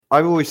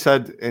I've always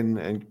said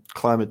in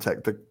climate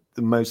tech, the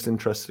most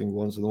interesting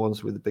ones and the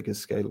ones with the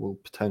biggest scalable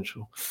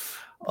potential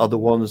are the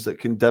ones that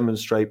can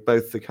demonstrate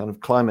both the kind of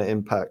climate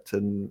impact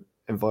and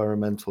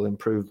environmental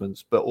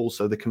improvements, but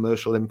also the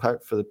commercial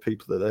impact for the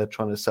people that they're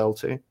trying to sell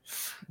to. Yeah.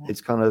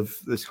 It's kind of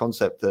this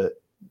concept that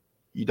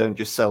you don't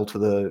just sell to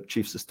the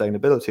chief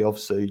sustainability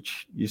officer,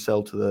 you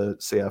sell to the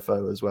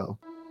CFO as well.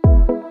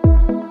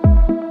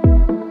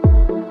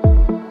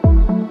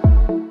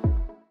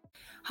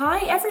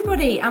 Hi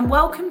everybody, and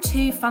welcome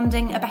to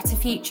Funding a Better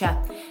Future.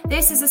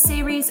 This is a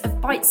series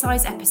of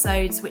bite-sized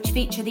episodes which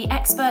feature the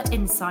expert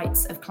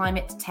insights of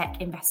climate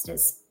tech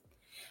investors.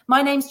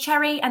 My name's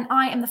Cherry and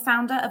I am the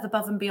founder of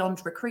Above and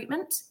Beyond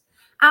Recruitment.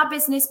 Our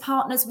business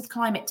partners with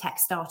climate tech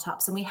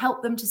startups and we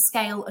help them to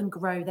scale and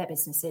grow their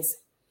businesses,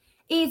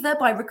 either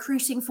by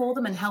recruiting for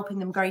them and helping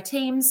them grow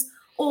teams,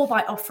 or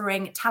by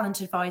offering talent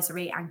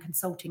advisory and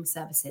consulting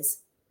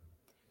services.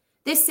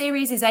 This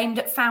series is aimed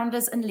at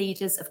founders and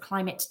leaders of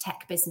climate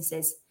tech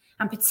businesses,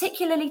 and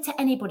particularly to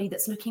anybody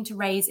that's looking to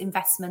raise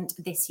investment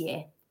this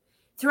year.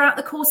 Throughout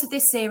the course of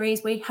this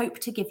series, we hope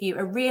to give you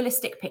a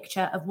realistic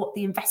picture of what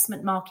the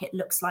investment market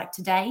looks like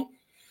today,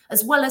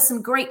 as well as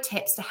some great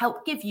tips to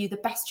help give you the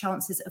best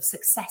chances of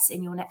success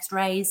in your next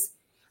raise,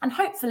 and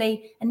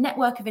hopefully a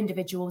network of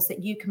individuals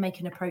that you can make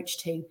an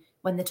approach to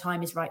when the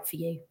time is right for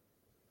you.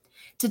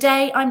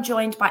 Today, I'm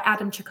joined by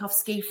Adam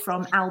Chirkowski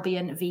from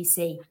Albion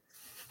VC.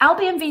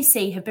 Albion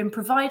VC have been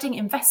providing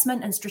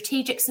investment and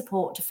strategic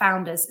support to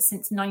founders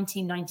since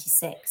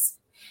 1996.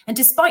 And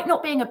despite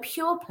not being a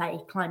pure play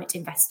climate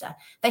investor,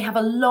 they have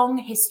a long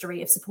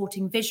history of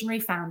supporting visionary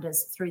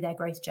founders through their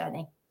growth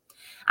journey.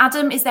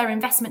 Adam is their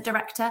investment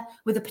director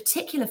with a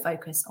particular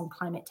focus on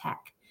climate tech.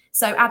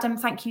 So Adam,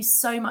 thank you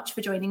so much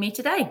for joining me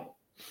today.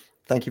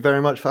 Thank you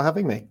very much for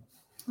having me.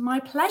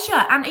 My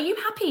pleasure. And are you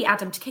happy,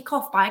 Adam, to kick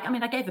off by,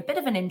 I gave a bit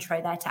of an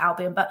intro there to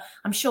Albion, but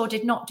I'm sure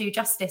did not do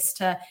justice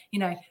to,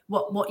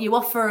 what you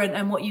offer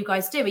and what you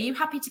guys do. Are you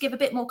happy to give a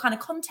bit more kind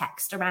of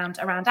context around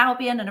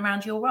Albion and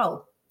around your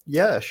role?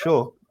 Yeah,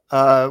 sure.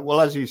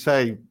 Well, as you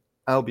say,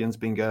 Albion's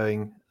been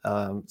going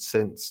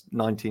since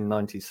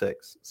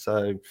 1996,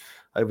 so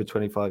over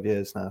 25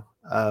 years now.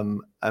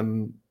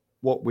 And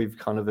what we've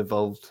kind of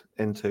evolved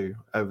into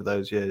over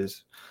those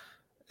years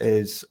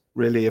is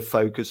really a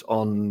focus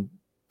on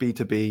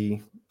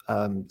B2B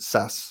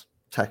SaaS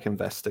tech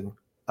investing,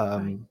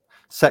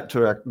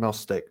 sector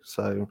agnostic,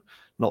 so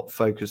not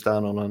focused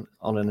down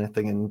on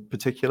anything in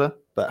particular,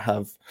 but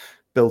have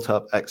built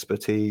up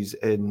expertise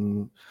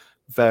in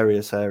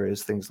various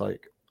areas, things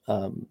like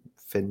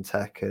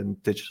fintech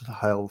and digital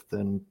health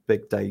and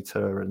big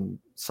data and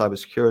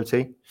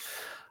cybersecurity.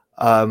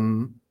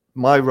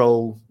 My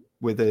role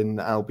within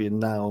Albion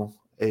now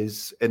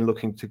is in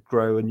looking to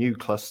grow a new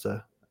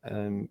cluster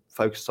and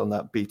focused on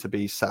that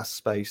B2B SaaS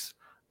space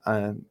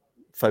and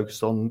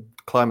focused on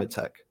climate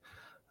tech.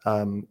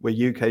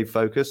 We're UK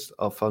focused.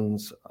 Our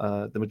funds,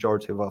 the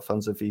majority of our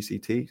funds are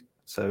VCT,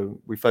 so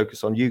we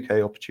focus on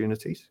UK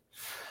opportunities.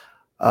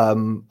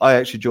 I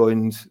actually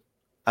joined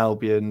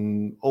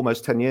Albion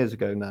almost 10 years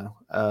ago now,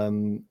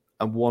 and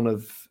one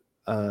of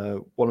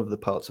the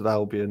parts of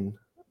Albion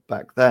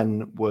back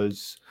then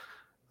was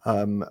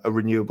a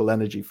renewable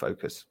energy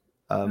focus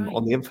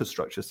on the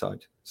infrastructure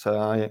side. So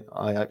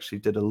I actually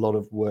did a lot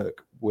of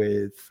work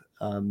with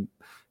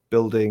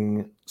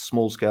building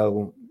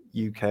small-scale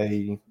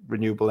UK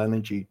renewable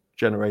energy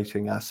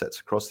generating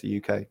assets across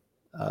the UK,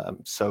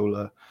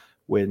 solar,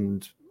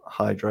 wind,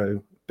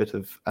 hydro, bit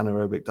of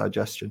anaerobic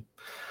digestion.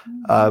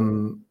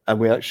 And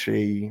we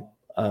actually,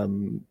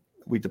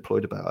 we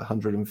deployed about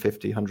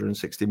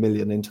 160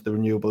 million into the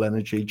renewable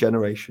energy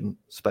generation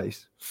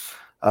space.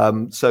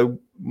 So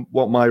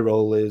what my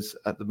role is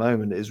at the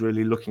moment is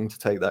really looking to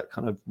take that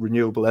kind of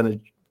renewable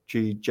energy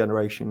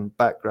generation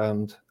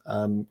background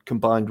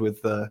combined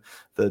with the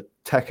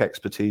tech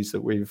expertise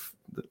that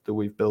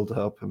we've built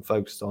up and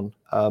focused on,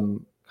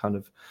 kind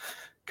of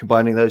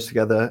combining those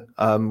together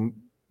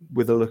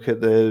with a look at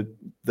the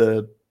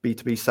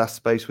B2B SaaS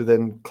space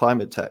within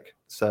climate tech.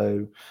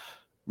 So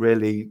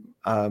really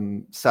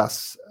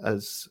SaaS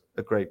as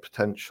a great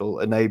potential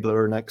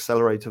enabler and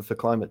accelerator for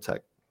climate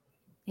tech.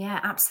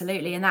 Yeah,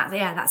 absolutely. And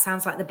that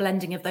sounds like the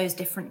blending of those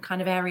different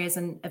kind of areas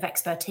and of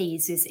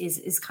expertise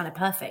is kind of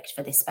perfect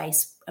for this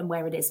space and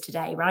where it is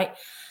today, right?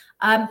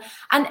 And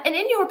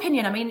in your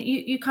opinion,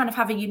 you kind of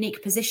have a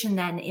unique position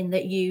then in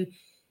that you,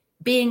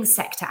 being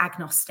sector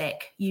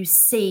agnostic, you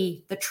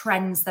see the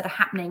trends that are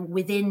happening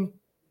within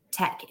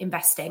tech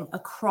investing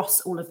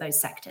across all of those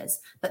sectors,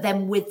 but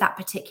then with that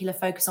particular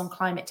focus on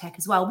climate tech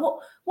as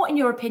well. What in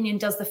your opinion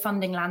does the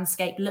funding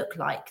landscape look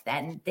like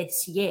then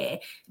this year,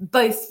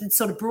 both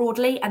sort of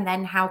broadly and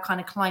then how kind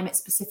of climate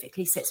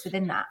specifically sits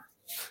within that?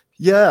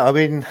 Yeah,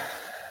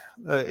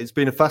 it's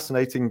been a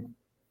fascinating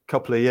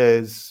couple of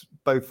years,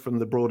 both from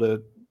the broader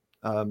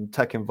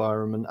tech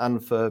environment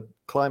and for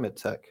climate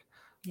tech.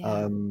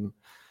 Yeah.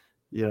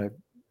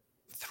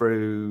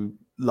 Through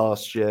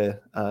last year,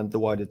 the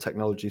wider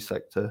technology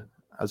sector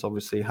has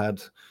obviously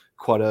had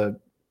quite a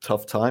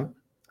tough time.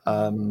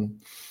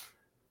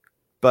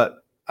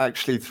 But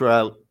actually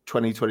throughout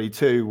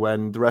 2022,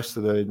 when the rest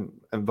of the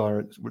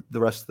environment, the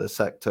rest of the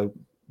sector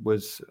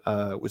was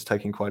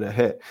taking quite a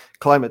hit,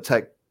 climate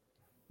tech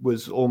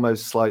was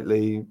almost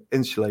slightly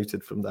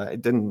insulated from that.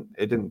 It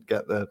didn't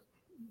get the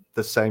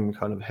same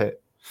kind of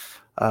hit.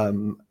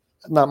 And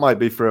that might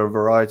be for a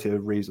variety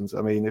of reasons.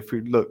 I mean, if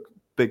we look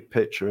big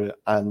picture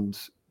and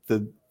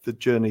the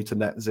journey to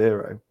net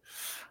zero,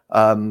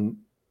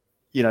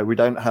 we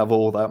don't have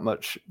all that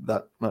much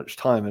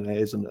time, and it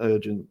is an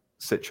urgent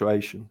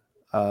situation.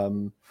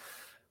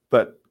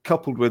 But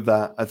coupled with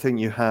that, I think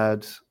you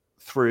had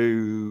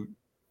through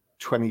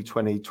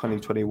 2020,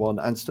 2021,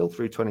 and still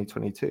through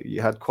 2022,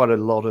 you had quite a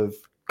lot of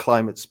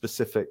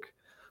climate-specific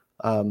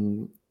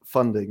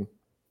funding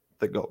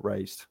that got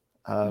raised.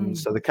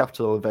 So the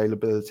capital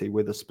availability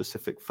with a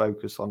specific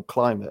focus on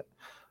climate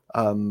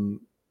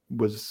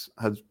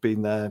has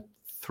been there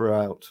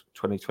throughout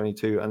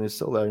 2022 and is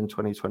still there in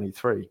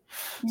 2023.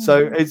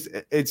 So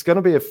it's going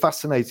to be a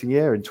fascinating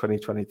year in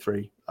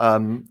 2023,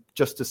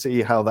 just to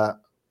see how that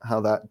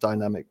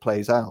dynamic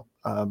plays out.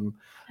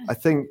 I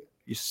think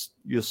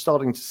you're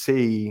starting to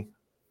see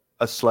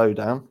a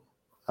slowdown,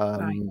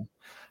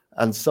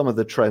 and some of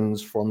the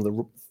trends from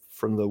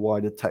the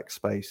wider tech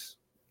space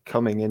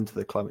coming into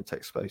the climate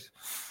tech space.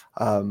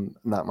 And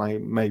that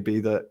may be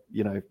that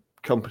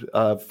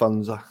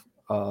funds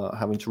are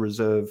having to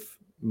reserve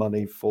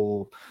money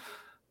for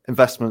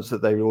investments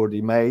that they've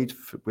already made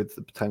with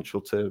the potential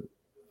to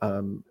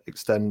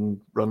extend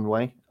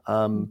runway.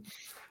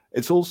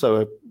 It's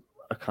also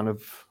a kind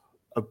of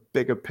a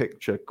bigger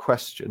picture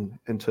question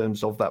in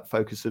terms of that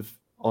focus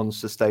on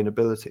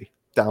sustainability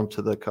down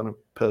to the kind of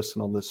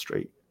person on the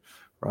street,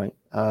 right?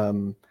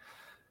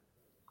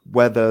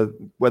 Whether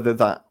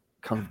that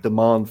kind of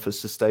demand for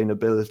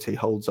sustainability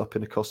holds up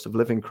in a cost of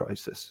living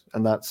crisis,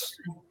 and that's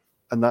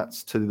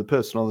to the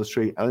person on the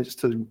street, and it's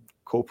to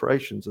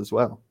corporations as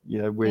well.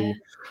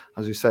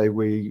 As you say,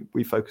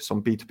 we focus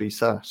on B2B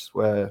SaaS,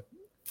 where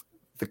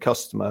the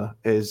customer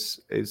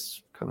is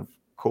kind of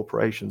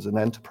corporations and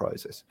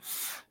enterprises.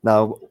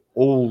 Now,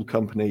 all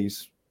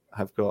companies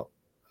have got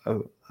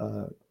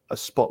a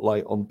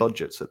spotlight on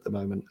budgets at the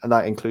moment, and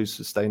that includes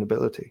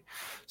sustainability.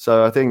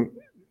 So I think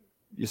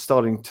you're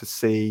starting to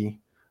see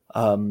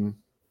a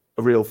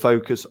real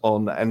focus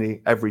on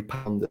every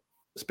pound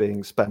that's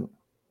being spent,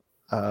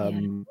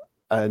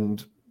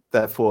 and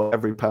therefore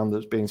every pound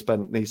that's being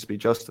spent needs to be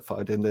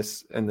justified in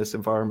this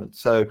environment.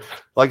 So,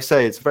 like I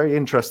say, it's a very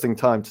interesting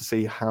time to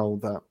see how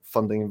that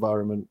funding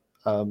environment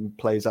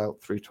plays out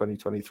through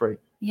 2023.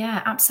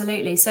 Yeah,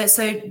 absolutely.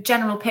 So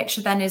general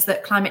picture then is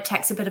that climate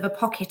tech's a bit of a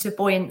pocket of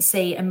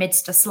buoyancy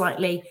amidst a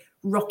slightly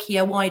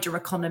rockier, wider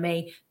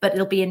economy, but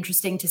it'll be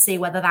interesting to see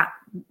whether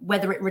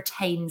it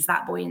retains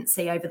that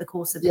buoyancy over the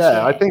course of this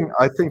year.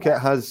 I think it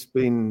has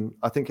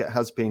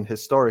been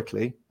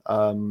historically.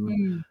 I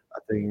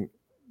think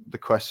the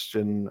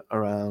question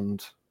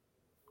around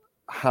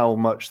how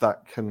much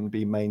that can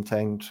be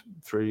maintained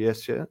through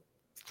this year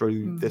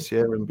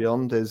and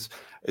beyond is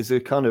a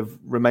kind of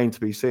remain to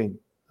be seen.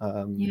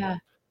 Definitely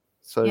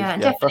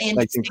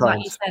fascinating times. Like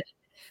you said,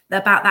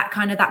 about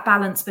that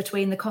balance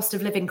between the cost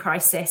of living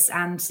crisis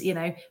and,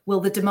 will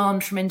the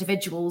demand from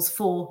individuals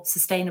for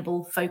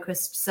sustainable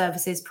focused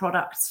services,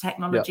 products,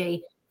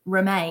 technology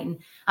remain?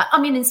 I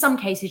mean, in some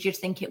cases you'd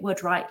think it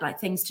would, right? Like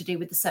things to do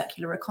with the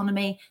circular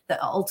economy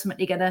that are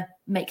ultimately going to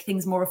make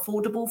things more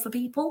affordable for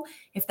people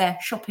if they're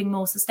shopping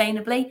more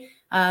sustainably.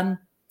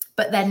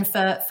 But then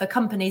for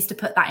companies to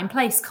put that in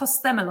place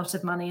costs them a lot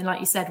of money. And like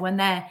you said, when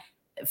they're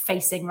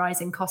facing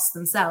rising costs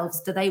themselves,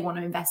 do they want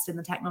to invest in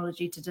the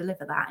technology to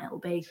deliver that?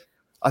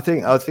 I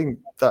think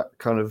that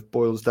kind of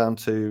boils down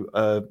to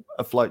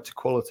a flight to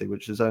quality,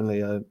 which is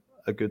only a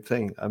good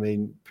thing. I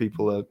mean,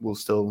 people will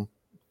still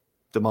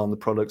demand the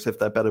products if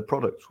they're better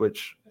products,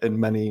 which in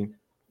many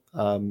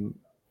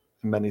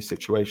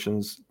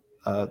situations,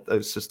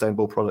 those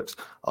sustainable products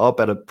are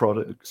better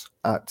products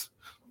at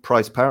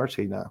price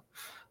parity now.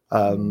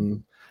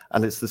 And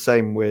it's the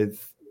same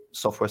with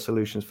software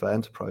solutions for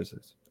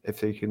enterprises. If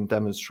they can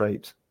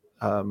demonstrate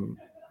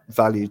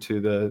value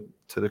to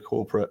the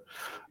corporate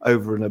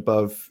over and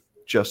above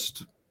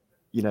just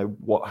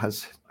what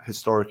has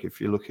historically,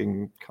 if you're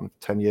looking kind of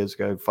 10 years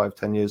ago,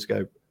 5-10 years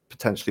ago,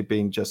 potentially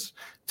being just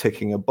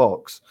ticking a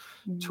box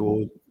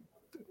toward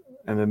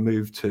and a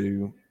move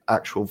to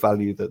actual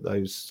value that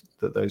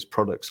those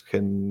products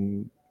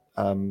can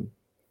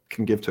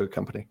give to a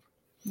company.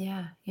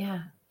 Yeah,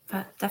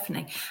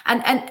 definitely.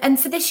 And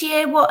for this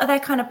year, what are there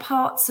kind of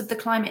parts of the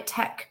climate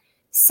tech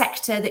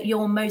sector that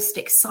you're most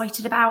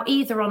excited about,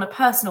 either on a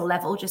personal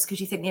level, just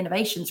because you think the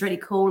innovation's really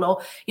cool,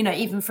 or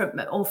even from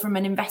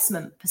an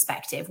investment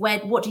perspective?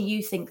 What do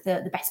you think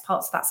the best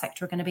parts of that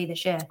sector are going to be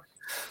this year?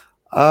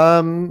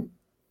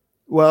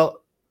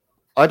 Well,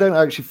 I don't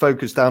actually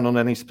focus down on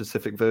any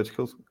specific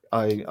verticals.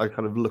 I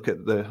kind of look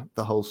at the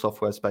whole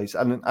software space,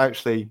 and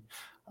actually,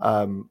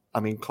 I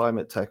mean,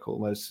 climate tech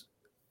almost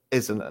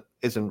isn't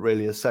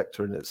really a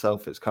sector in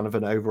itself. It's kind of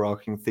an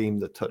overarching theme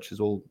that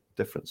touches all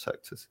different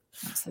sectors.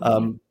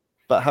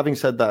 But having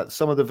said that,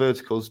 some of the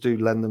verticals do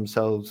lend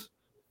themselves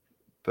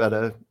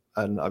better,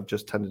 and I've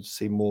just tended to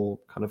see more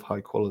kind of high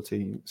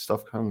quality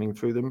stuff coming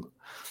through them.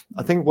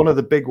 I think one of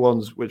the big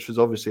ones, which was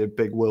obviously a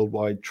big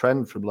worldwide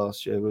trend from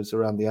last year, was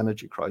around the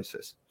energy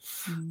crisis,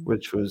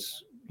 which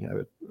was,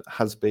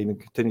 has been and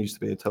continues to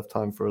be a tough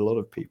time for a lot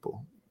of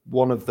people.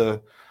 One of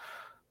the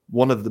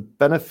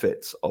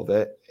benefits of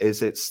it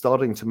is it's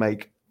starting to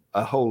make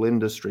a whole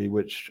industry,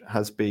 which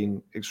has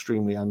been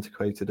extremely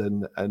antiquated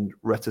and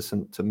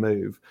reticent to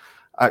move,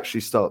 actually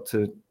start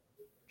to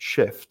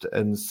shift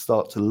and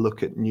start to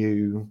look at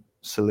new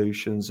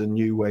solutions and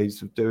new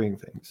ways of doing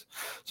things.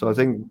 So I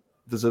think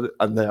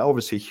and there are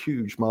obviously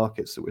huge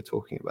markets that we're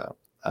talking about,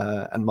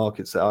 and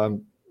markets that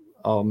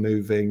are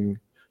moving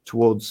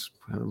towards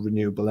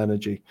renewable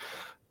energy.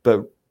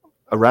 But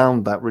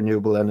around that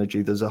renewable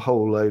energy, there's a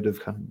whole load of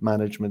kind of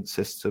management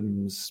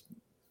systems,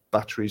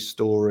 battery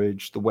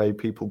storage, the way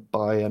people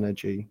buy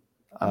energy,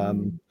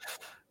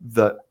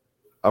 that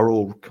are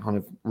all kind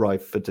of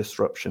rife for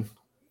disruption.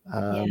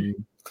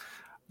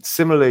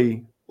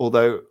 Similarly,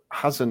 although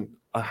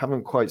I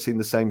haven't quite seen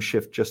the same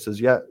shift just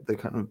as yet,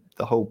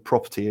 the whole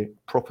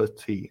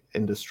property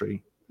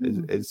industry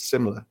is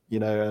similar,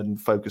 and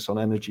focus on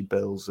energy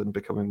bills and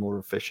becoming more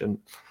efficient,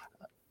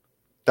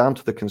 down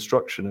to the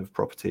construction of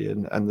property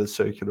and the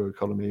circular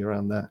economy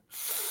around there.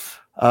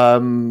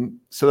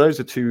 So those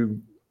are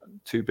two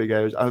big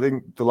areas. I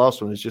think the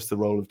last one is just the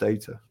role of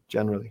data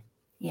generally.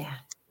 Yeah.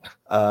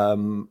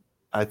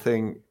 I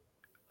think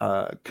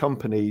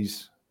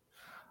companies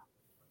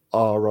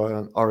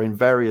are in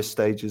various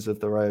stages of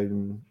their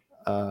own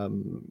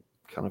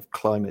kind of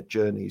climate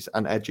journeys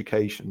and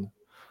education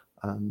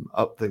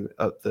up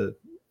the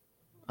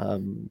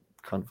kind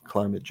of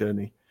climate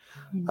journey.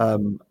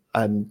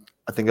 And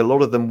I think a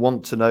lot of them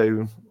want to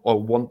know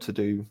or want to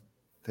do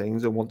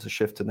things and want to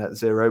shift to net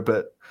zero,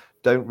 but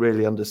don't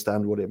really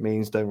understand what it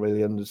means, don't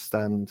really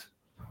understand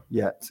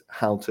yet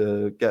how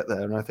to get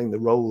there. And I think the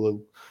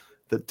role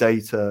that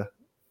data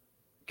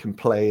can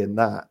play in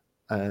that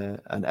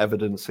and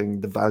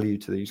evidencing the value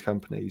to these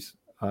companies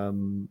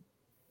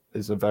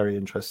is a very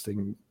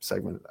interesting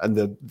segment. And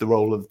the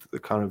role of the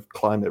kind of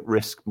climate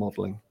risk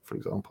modeling, for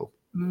example.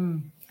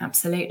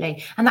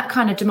 Absolutely. And that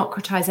kind of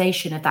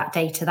democratization of that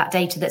data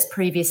that's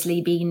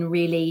previously been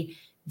really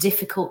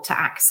difficult to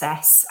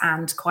access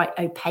and quite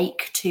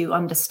opaque to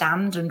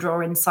understand and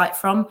draw insight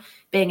from,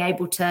 being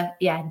able to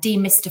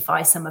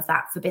demystify some of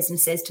that for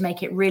businesses to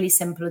make it really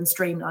simple and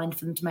streamlined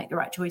for them to make the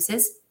right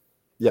choices.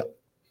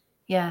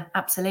 Yeah,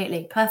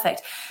 absolutely.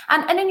 Perfect.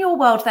 And in your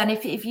world then,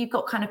 if you've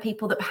got kind of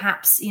people that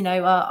perhaps,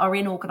 are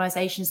in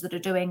organizations that are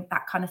doing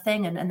that kind of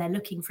thing and they're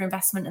looking for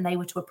investment and they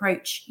were to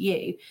approach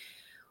you,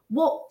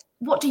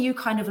 what do you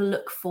kind of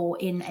look for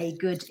in a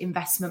good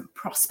investment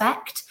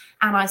prospect?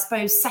 And I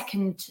suppose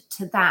second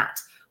to that,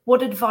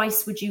 what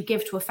advice would you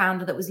give to a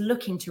founder that was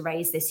looking to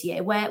raise this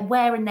year?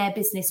 Where in their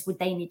business would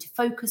they need to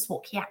focus?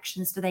 What key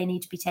actions do they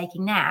need to be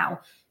taking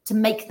now to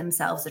make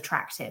themselves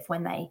attractive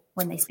when they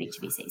speak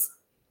to VCs?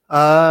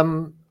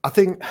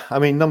 I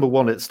mean, number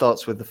one, it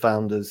starts with the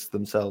founders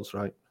themselves,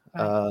 right?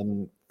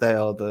 They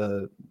are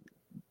the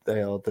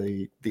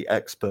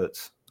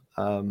experts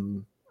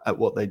at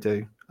what they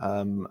do,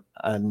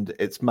 and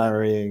it's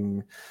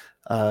marrying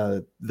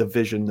the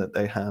vision that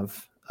they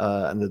have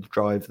and the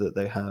drive that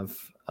they have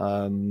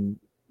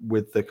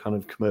with the kind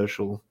of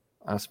commercial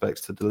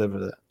aspects to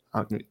deliver it.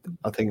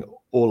 I think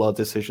all our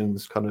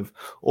decisions kind of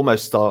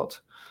almost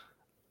start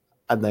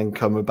and then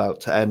come about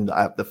to end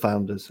at the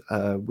founders.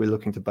 We're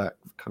looking to back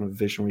kind of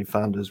visionary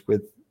founders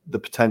with the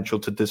potential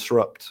to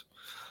disrupt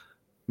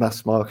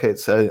mass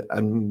markets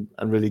and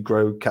really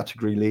grow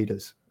category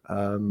leaders.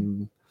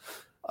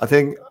 I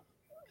think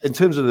in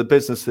terms of the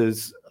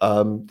businesses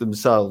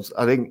themselves,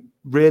 I think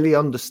really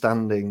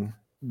understanding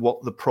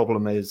what the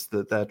problem is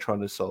that they're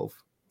trying to solve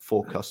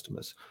for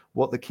customers,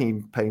 what the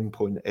key pain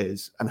point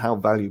is and how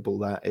valuable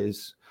that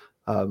is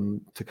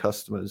to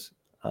customers.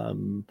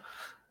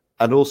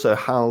 And also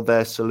how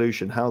their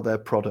solution, how their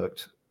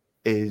product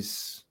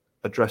is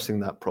addressing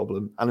that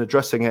problem and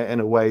addressing it in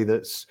a way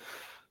that's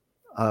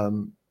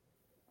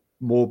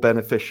more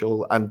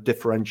beneficial and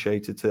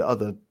differentiated to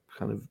other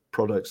kind of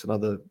products and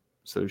other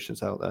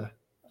solutions out there.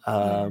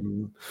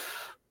 And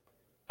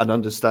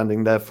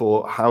understanding,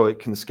 therefore, how it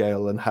can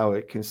scale and how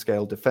it can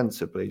scale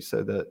defensively,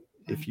 so that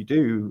if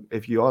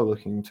you are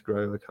looking to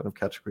grow a kind of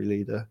category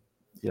leader,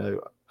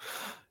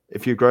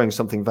 if you're growing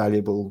something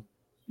valuable,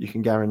 you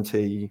can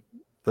guarantee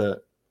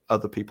that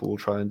other people will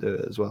try and do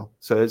it as well.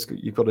 So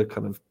you've got to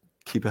kind of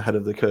keep ahead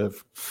of the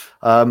curve.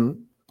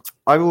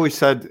 I've always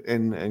said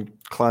in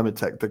climate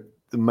tech that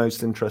the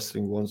most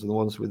interesting ones and the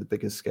ones with the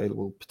biggest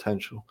scalable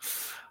potential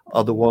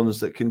are the ones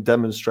that can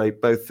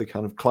demonstrate both the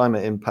kind of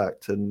climate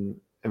impact and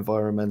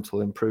environmental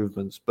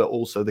improvements, but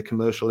also the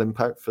commercial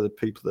impact for the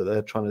people that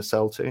they're trying to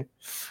sell to.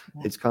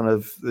 It's kind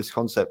of this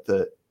concept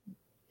that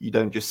you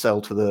don't just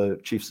sell to the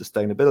chief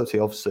sustainability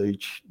officer,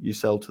 you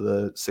sell to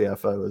the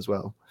CFO as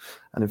well.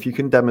 And if you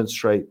can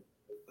demonstrate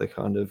the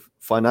kind of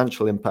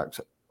financial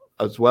impact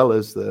as well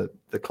as the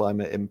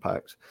climate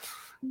impact,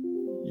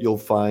 you'll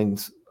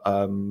find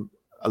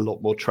a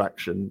lot more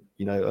traction,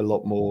 a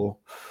lot more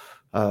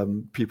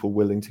people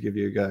willing to give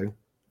you a go.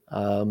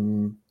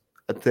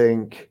 I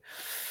think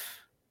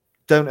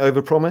don't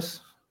overpromise.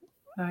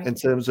 Right. In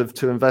terms of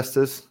to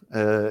investors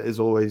is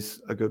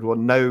always a good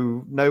one.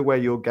 Know where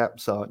your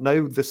gaps are.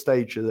 Know the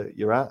stage that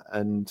you're at,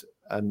 and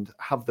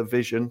have the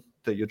vision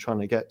that you're trying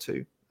to get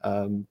to.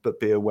 But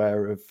be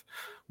aware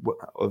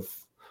of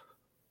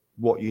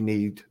what you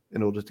need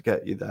in order to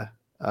get you there.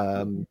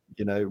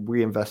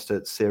 We invest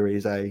at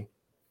Series A.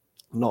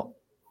 No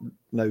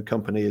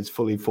company is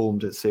fully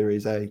formed at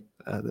Series A.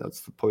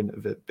 That's the point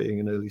of it being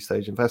an early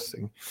stage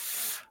investing.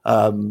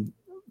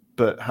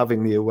 But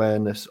having the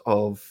awareness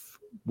of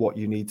what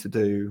you need to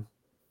do,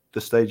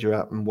 the stage you're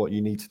at, and what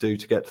you need to do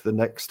to get to the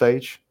next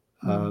stage.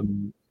 I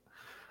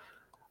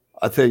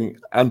think,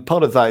 and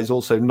part of that is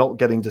also not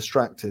getting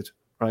distracted,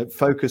 right?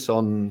 Focus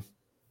on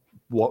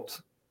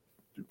that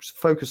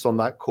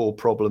core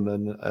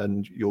problem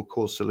and your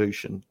core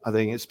solution. I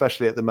think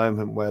especially at the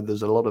moment where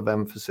there's a lot of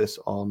emphasis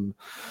on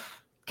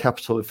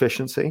capital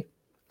efficiency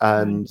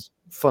and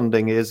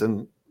funding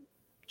isn't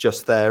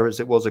just there as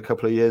it was a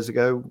couple of years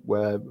ago,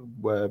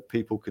 where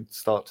people could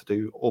start to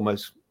do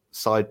almost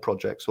side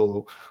projects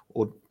or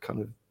kind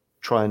of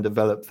try and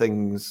develop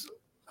things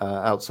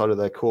outside of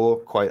their core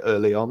quite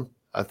early on.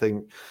 I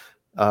think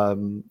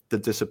the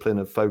discipline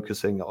of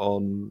focusing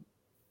on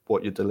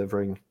what you're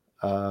delivering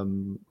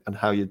and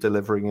how you're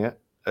delivering it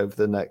over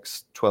the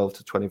next 12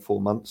 to 24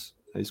 months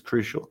is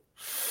crucial.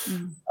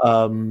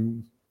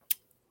 The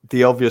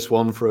obvious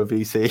one for a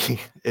VC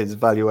is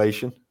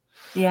valuation.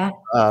 Yeah.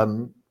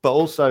 But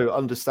also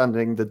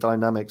understanding the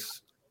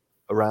dynamics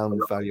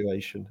around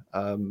valuation.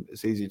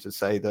 It's easy to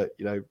say that,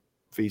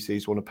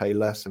 VCs want to pay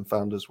less and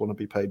founders want to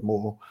be paid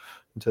more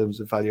in terms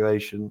of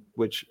valuation,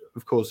 which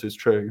of course is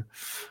true.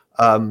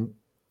 But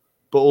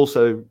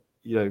also,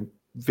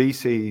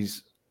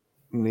 VCs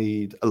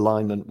need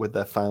alignment with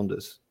their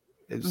founders.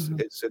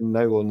 It's in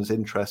no one's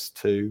interest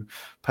to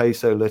pay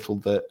so little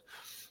that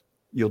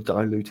you're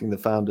diluting the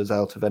founders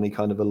out of any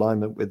kind of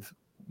alignment with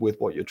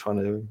what you're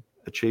trying to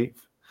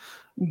achieve.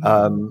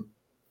 And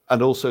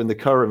also in the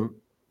current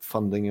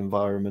funding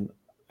environment,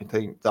 I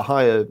think the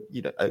higher,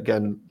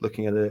 again,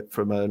 looking at it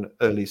from an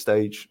early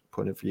stage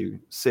point of view,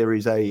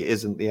 Series A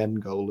isn't the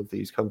end goal of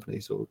these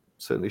companies, or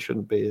certainly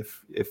shouldn't be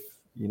if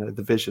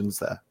the vision's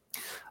there.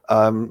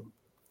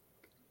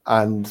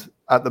 And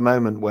at the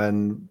moment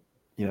when,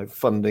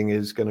 funding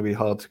is going to be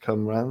hard to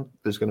come around,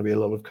 there's going to be a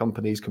lot of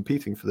companies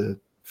competing for the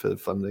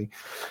funding,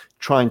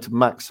 trying to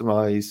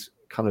maximize,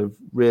 kind of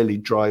really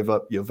drive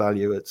up your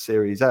value at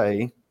Series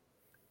A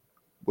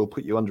will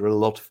put you under a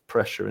lot of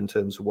pressure in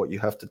terms of what you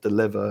have to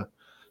deliver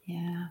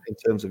in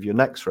terms of your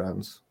next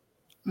rounds.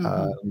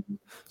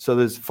 So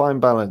there's a fine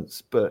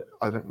balance, but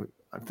I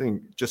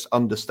think just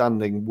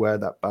understanding where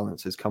that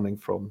balance is coming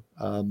from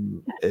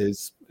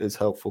is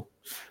helpful.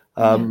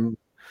 And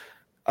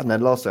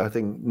then lastly, I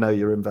think know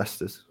your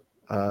investors,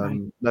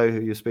 know who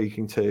you're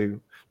speaking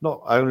to,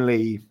 not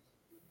only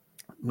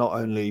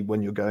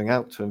when you're going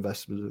out to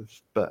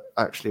investors, but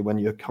actually when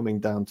you're coming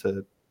down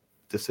to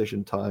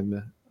decision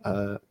time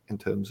in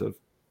terms of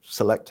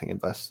selecting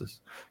investors,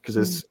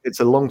 because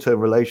it's a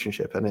long-term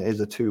relationship and it is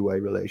a two-way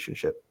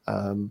relationship,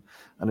 and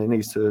it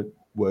needs to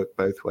work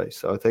both ways.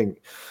 So I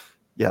think,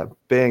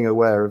 being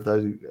aware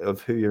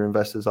of who your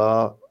investors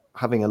are,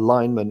 having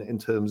alignment in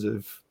terms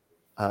of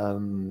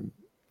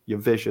your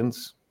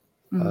visions,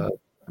 and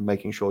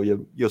making sure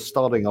you're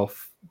starting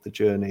off the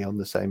journey on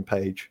the same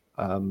page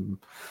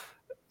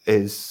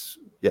it's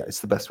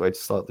the best way to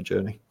start the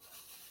journey.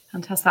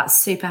 Fantastic. That's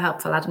super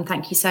helpful, Adam.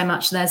 Thank you so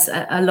much. There's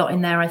a lot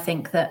in there, I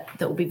think, that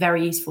will be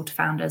very useful to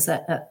founders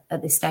at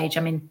this stage. I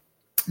mean,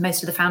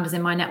 most of the founders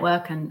in my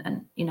network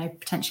and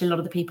potentially a lot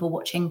of the people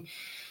watching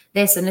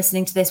this and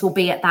listening to this will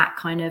be at that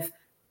kind of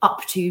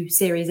up to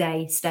Series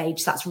A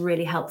stage. So that's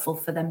really helpful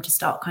for them to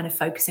start kind of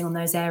focusing on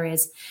those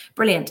areas.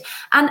 Brilliant.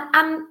 And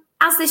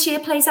as this year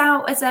plays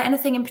out, is there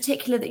anything in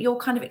particular that you're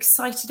kind of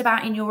excited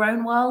about in your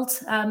own world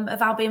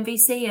of Albion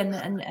VC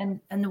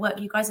and the work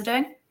you guys are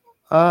doing?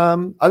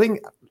 I think,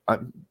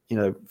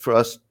 for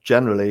us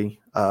generally,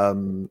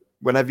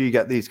 whenever you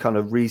get these kind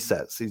of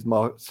resets, these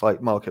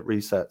slight market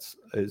resets,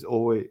 is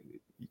always,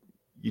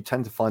 you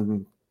tend to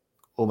find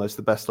almost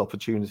the best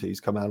opportunities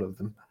come out of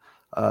them.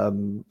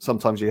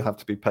 Sometimes you have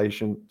to be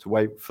patient to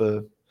wait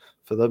for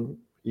them,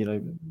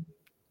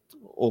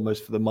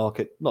 almost for the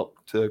market not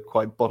to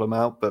quite bottom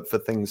out, but for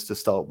things to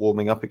start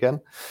warming up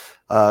again.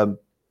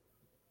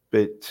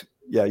 But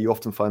you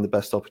often find the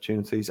best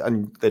opportunities,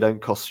 and they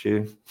don't cost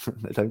you.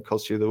 They don't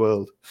cost you the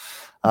world.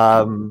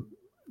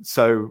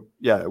 So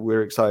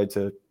we're excited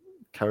to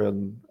carry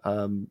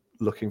on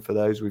looking for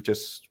those. We've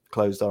just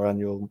closed our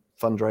annual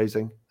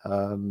fundraising.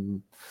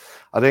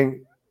 I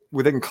think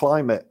within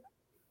climate,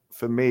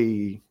 for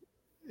me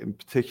in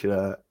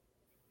particular,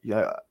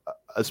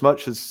 as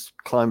much as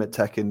climate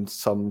tech in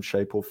some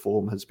shape or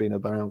form has been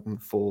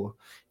around for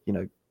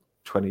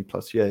 20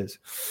 plus years,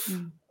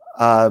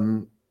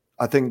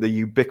 I think the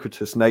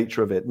ubiquitous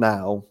nature of it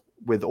now,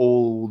 with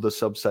all the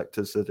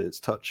subsectors that it's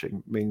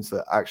touching, means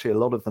that actually a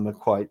lot of them are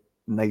quite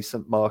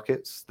nascent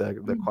markets. They're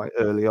quite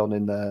early on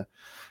in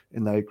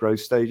their growth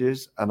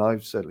stages. And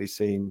I've certainly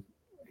seen,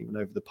 even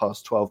over the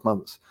past 12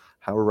 months,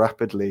 how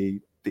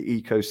rapidly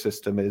the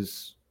ecosystem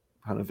is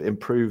kind of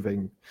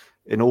improving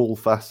in all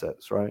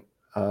facets, right?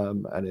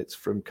 And it's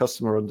from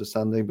customer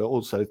understanding, but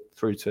also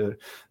through to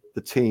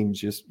the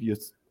teams.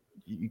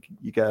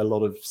 You get a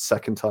lot of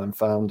second-time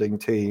founding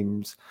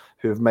teams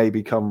who have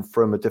maybe come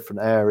from a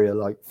different area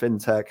like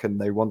fintech,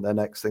 and they want their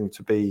next thing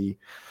to be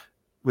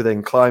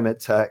within climate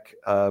tech,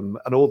 and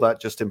all that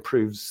just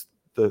improves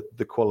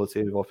the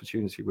quality of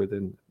opportunity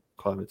within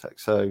climate tech.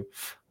 So,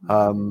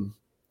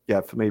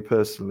 for me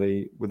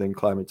personally, within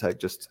climate tech,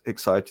 just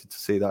excited to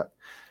see that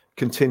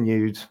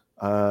continued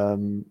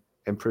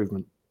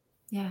improvement.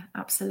 Yeah,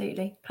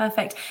 absolutely.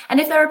 Perfect. And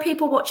if there are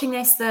people watching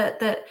this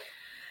that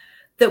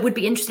would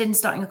be interested in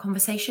starting a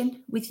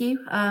conversation with you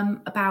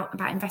about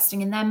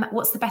investing in them,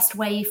 what's the best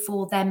way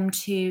for them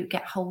to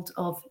get hold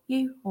of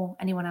you or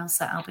anyone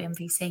else at Albion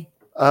VC?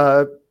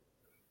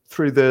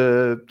 Through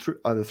the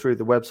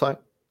website,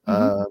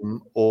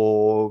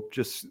 or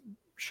just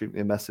shoot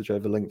me a message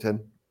over LinkedIn.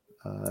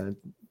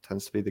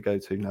 Tends to be the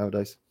go-to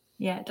nowadays.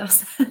 Yeah, it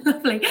does.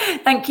 Lovely.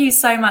 Thank you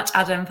so much,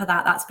 Adam, for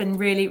that. That's been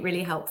really,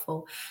 really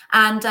helpful.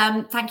 And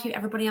thank you,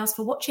 everybody else,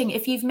 for watching.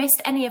 If you've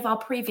missed any of our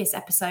previous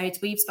episodes,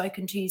 we've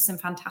spoken to some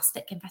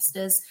fantastic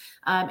investors,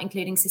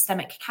 including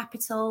Systemic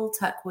Capital,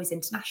 Turquoise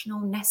International,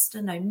 Nesta,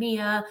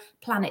 Nomia,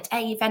 Planet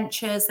A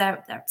Ventures.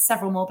 There are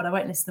several more, but I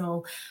won't list them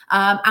all.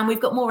 And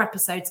we've got more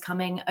episodes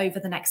coming over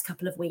the next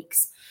couple of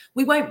weeks.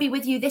 We won't be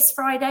with you this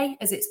Friday,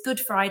 as it's Good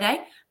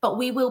Friday, but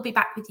we will be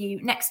back with you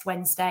next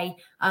Wednesday.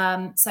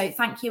 So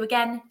thank you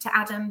again to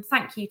Adam.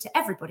 Thank you to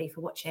everybody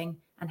for watching,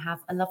 and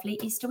have a lovely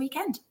Easter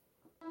weekend.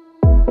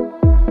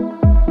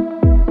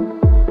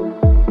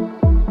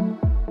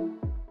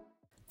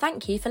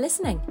 Thank you for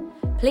listening.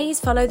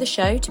 Please follow the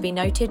show to be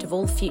noted of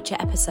all future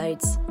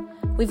episodes.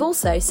 We've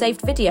also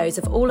saved videos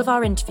of all of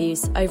our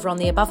interviews over on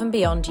the Above and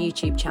Beyond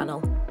YouTube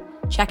channel.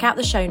 Check out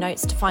the show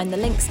notes to find the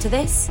links to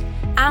this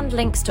and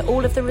links to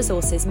all of the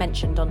resources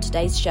mentioned on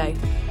today's show.